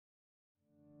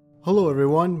Hello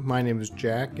everyone, my name is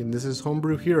Jack, and this is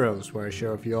Homebrew Heroes, where I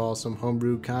share with you all some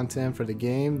homebrew content for the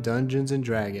game Dungeons &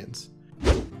 Dragons.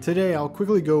 Today I'll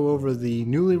quickly go over the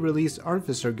newly released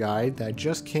Artificer guide that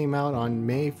just came out on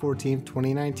May 14th,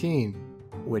 2019,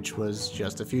 which was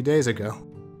just a few days ago.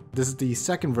 This is the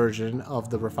second version of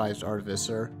the Revised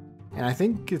Artificer, and I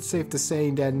think it's safe to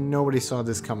say that nobody saw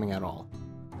this coming at all.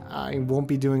 I won't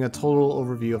be doing a total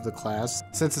overview of the class,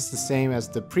 since it's the same as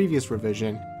the previous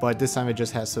revision, but this time it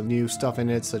just has some new stuff in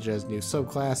it, such as new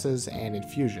subclasses and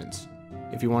infusions.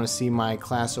 If you want to see my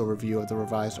class overview of the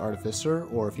Revised Artificer,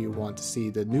 or if you want to see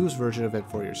the newest version of it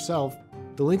for yourself,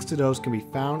 the links to those can be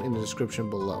found in the description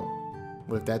below.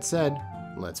 With that said,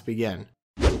 let's begin.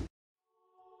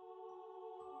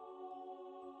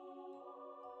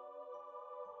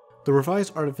 The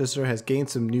Revised Artificer has gained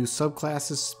some new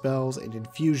subclasses, spells, and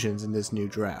infusions in this new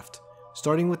draft.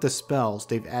 Starting with the spells,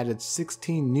 they've added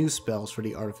 16 new spells for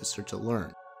the Artificer to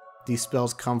learn. These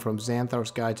spells come from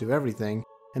Xanthar's Guide to Everything,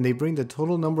 and they bring the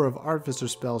total number of Artificer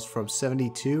spells from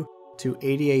 72 to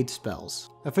 88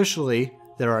 spells. Officially,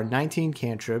 there are 19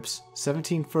 cantrips,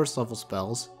 17 first level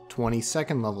spells, 20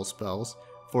 second level spells,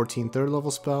 14 third level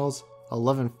spells,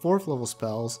 11 fourth level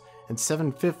spells, and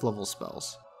 7 fifth level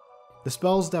spells. The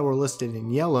spells that were listed in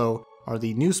yellow are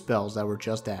the new spells that were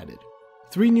just added.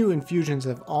 3 new infusions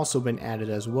have also been added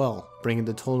as well, bringing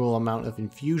the total amount of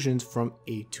infusions from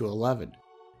 8 to 11.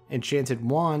 Enchanted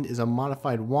Wand is a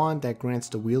modified wand that grants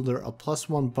the wielder a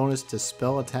 +1 bonus to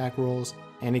spell attack rolls,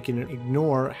 and it can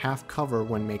ignore half cover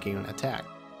when making an attack.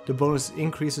 The bonus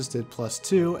increases to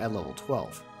 +2 at level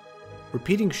 12.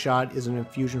 Repeating Shot is an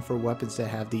infusion for weapons that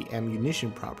have the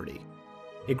ammunition property.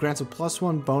 It grants a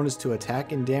 +1 bonus to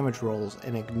attack and damage rolls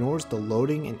and ignores the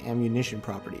loading and ammunition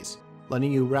properties,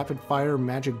 letting you rapid fire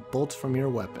magic bolts from your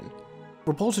weapon.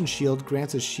 Repulsion Shield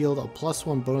grants a shield a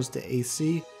 +1 bonus to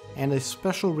AC and a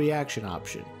special reaction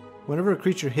option. Whenever a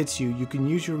creature hits you, you can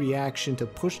use your reaction to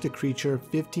push the creature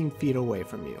 15 feet away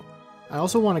from you. I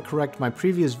also want to correct my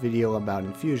previous video about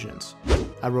infusions.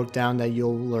 I wrote down that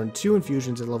you'll learn 2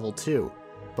 infusions at level 2,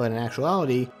 but in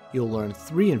actuality, you'll learn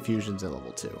 3 infusions at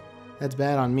level 2. That's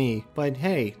bad on me, but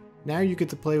hey, now you get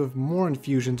to play with more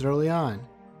infusions early on.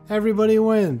 Everybody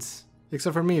wins!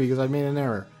 Except for me, because I made an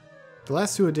error. The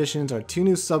last 2 additions are 2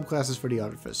 new subclasses for the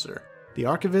Artificer. The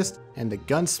Archivist and the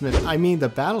Gunsmith, the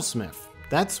Battlesmith.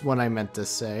 That's what I meant to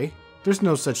say. There's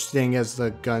no such thing as the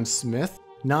Gunsmith.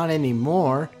 Not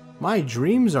anymore. My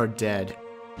dreams are dead.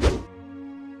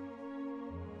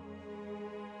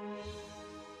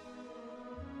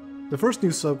 The first new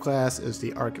subclass is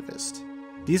the Archivist.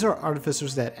 These are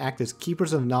artificers that act as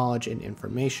keepers of knowledge and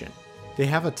information. They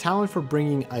have a talent for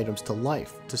bringing items to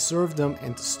life, to serve them,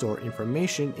 and to store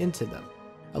information into them.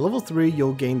 At level 3,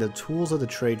 you'll gain the Tools of the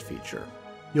Trade feature.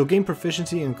 You'll gain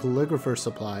proficiency in calligrapher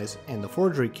supplies and the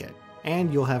forgery kit,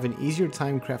 and you'll have an easier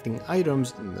time crafting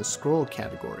items in the scroll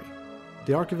category.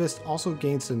 The Archivist also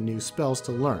gains some new spells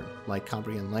to learn, like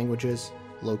Comprehend Languages,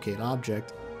 Locate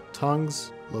Object,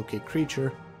 Tongues, Locate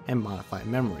Creature, and Modify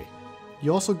Memory.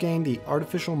 You also gain the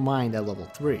Artificial Mind at level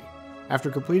 3.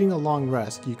 After completing a long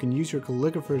rest, you can use your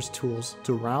calligrapher's tools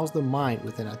to rouse the mind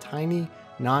within a tiny,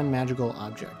 non-magical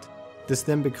object. This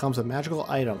then becomes a magical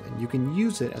item, and you can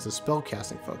use it as a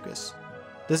spellcasting focus.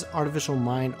 This Artificial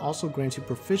Mind also grants you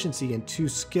proficiency in 2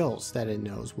 skills that it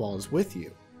knows while it's with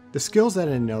you. The skills that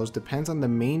it knows depends on the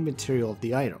main material of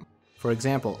the item. For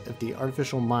example, if the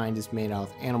Artificial Mind is made out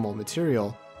of animal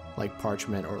material, like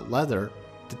parchment or leather,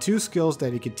 the 2 skills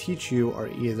that it could teach you are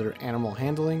either Animal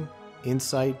Handling,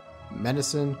 Insight,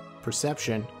 Medicine,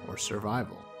 Perception, or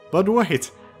Survival. But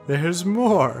wait, there's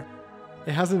more!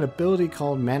 It has an ability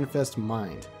called Manifest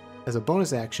Mind. As a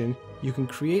bonus action, you can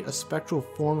create a spectral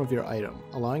form of your item,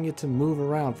 allowing it to move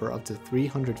around for up to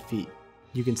 300 feet.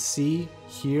 You can see,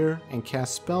 hear, and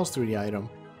cast spells through the item,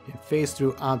 and phase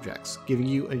through objects, giving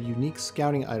you a unique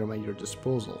scouting item at your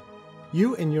disposal.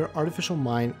 You and your Artificial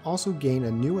Mind also gain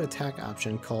a new attack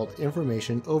option called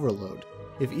Information Overload.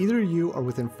 If either of you are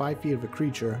within 5 feet of a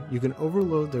creature, you can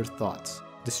overload their thoughts,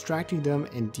 distracting them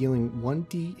and dealing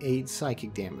 1d8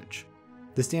 psychic damage.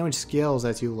 This damage scales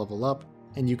as you level up,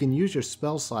 and you can use your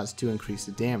spell slots to increase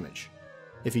the damage.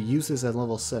 If you use this at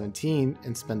level 17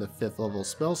 and spend a 5th level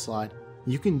spell slot,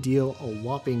 you can deal a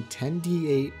whopping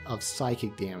 10d8 of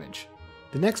psychic damage.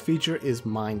 The next feature is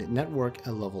Mind Network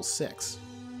at level 6.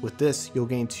 With this, you'll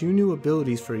gain 2 new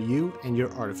abilities for you and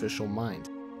your Artificial Mind.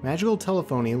 Magical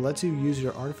Telephony lets you use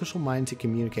your Artificial Mind to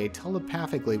communicate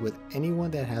telepathically with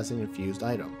anyone that has an infused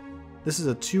item. This is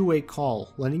a 2-way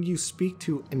call, letting you speak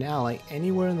to an ally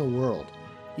anywhere in the world,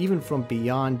 even from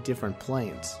beyond different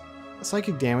planes.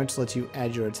 Psychic damage lets you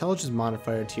add your intelligence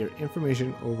modifier to your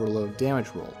information overload damage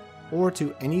roll, or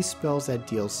to any spells that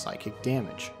deal psychic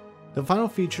damage. The final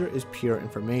feature is pure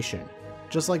information.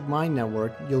 Just like Mind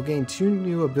Network, you'll gain 2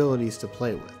 new abilities to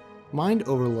play with. Mind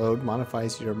Overload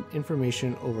modifies your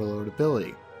information overload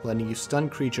ability, letting you stun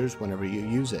creatures whenever you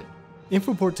use it.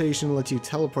 Infoportation lets you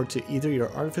teleport to either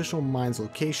your artificial mind's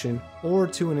location or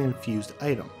to an infused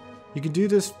item. You can do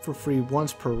this for free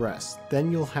once per rest,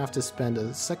 then you'll have to spend a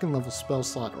 2nd level spell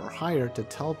slot or higher to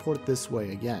teleport this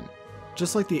way again.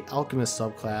 Just like the Alchemist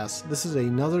subclass, this is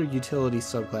another utility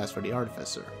subclass for the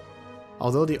Artificer.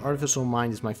 Although the Artificial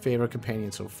Mind is my favorite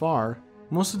companion so far,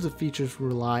 most of the features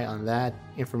rely on that,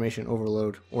 information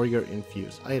overload, or your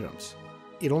infused items.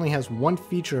 It only has one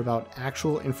feature about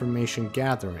actual information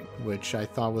gathering, which I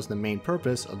thought was the main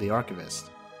purpose of the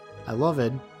Archivist. I love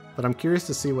it, but I'm curious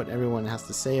to see what everyone has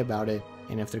to say about it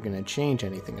and if they're going to change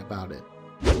anything about it.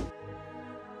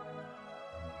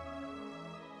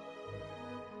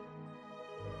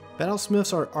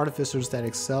 Battlesmiths are artificers that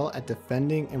excel at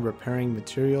defending and repairing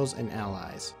materials and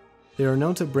allies. They are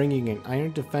known to bringing an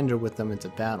iron defender with them into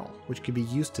battle, which can be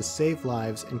used to save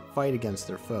lives and fight against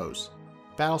their foes.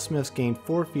 Battlesmiths gain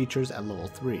 4 features at level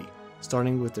 3,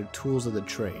 starting with their tools of the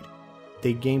trade.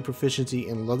 They gain proficiency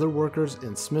in leatherworkers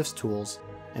and smith's tools,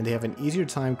 and they have an easier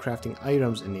time crafting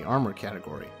items in the armor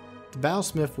category. The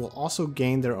Battlesmith will also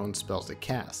gain their own spells to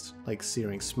cast, like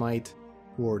Searing Smite,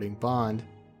 Warding Bond,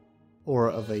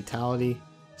 Aura of Vitality,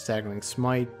 Staggering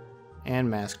Smite, and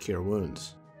Mass Cure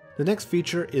Wounds. The next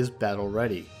feature is Battle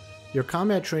Ready. Your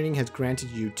combat training has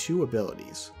granted you 2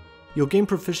 abilities. You'll gain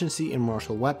proficiency in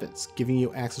martial weapons, giving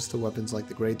you access to weapons like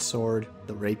the Great Sword,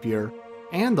 the Rapier,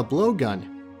 and the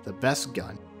Blowgun, the best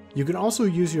gun. You can also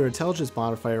use your intelligence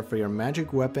modifier for your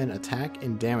magic weapon attack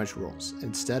and damage rolls,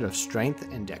 instead of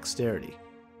strength and dexterity.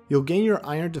 You'll gain your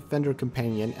Iron Defender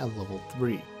companion at level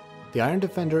 3. The Iron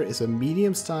Defender is a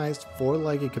medium-sized,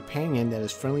 4-legged companion that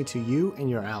is friendly to you and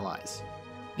your allies.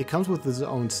 It comes with its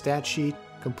own stat sheet,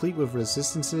 complete with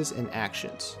resistances and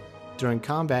actions. During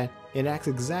combat, it acts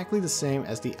exactly the same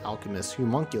as the Alchemist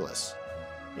Homunculus.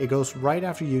 It goes right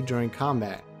after you during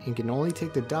combat, and can only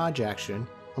take the dodge action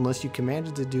unless you command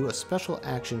it to do a special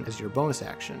action as your bonus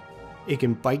action. It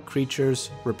can bite creatures,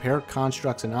 repair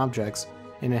constructs and objects,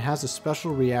 and it has a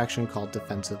special reaction called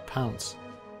Defensive Pounce.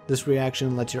 This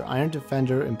reaction lets your Iron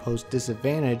Defender impose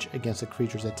disadvantage against a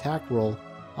creature's attack roll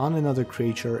on another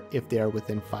creature if they are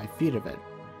within 5 feet of it.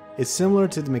 It's similar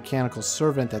to the Mechanical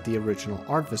Servant that the original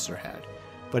Artificer had,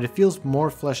 but it feels more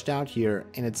fleshed out here,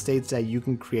 and it states that you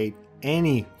can create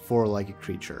any 4-legged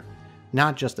creature,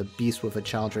 not just a beast with a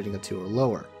challenge rating of 2 or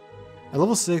lower. At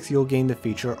level 6, you'll gain the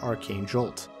feature Arcane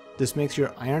Jolt. This makes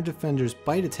your Iron Defender's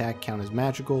bite attack count as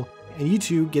magical, and you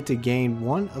 2 get to gain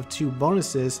 1 of 2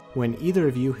 bonuses when either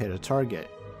of you hit a target.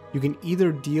 You can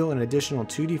either deal an additional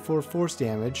 2d4 force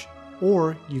damage,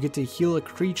 or you get to heal a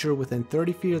creature within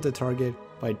 30 feet of the target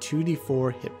by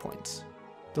 2d4 hit points.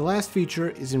 The last feature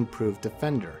is Improved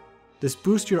Defender. This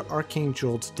boosts your Arcane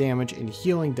Jolt's damage and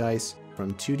healing dice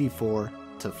from 2d4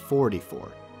 to 4d4,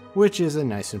 which is a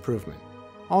nice improvement.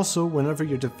 Also, whenever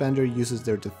your defender uses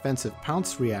their Defensive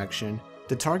Pounce reaction,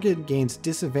 the target gains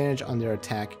disadvantage on their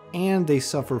attack and they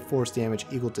suffer force damage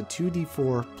equal to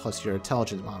 2d4 plus your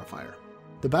intelligence modifier.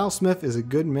 The Battlesmith is a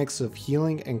good mix of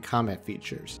healing and combat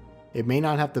features. It may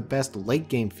not have the best late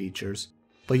game features,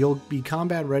 but you'll be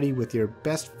combat ready with your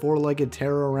best 4-legged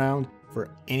terror around for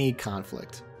any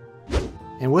conflict.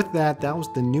 And with that, that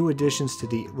was the new additions to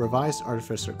the Revised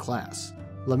Artificer class.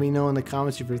 Let me know in the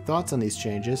comments your thoughts on these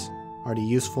changes. Are they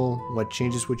useful? What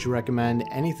changes would you recommend?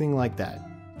 Anything like that.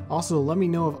 Also, let me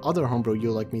know of other homebrew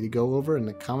you'd like me to go over in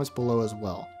the comments below as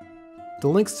well. The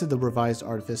links to the Revised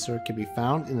Artificer can be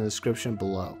found in the description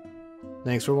below.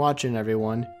 Thanks for watching,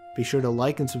 everyone. Be sure to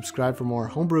like and subscribe for more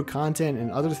homebrew content and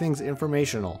other things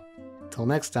informational. Till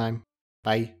next time,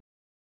 bye.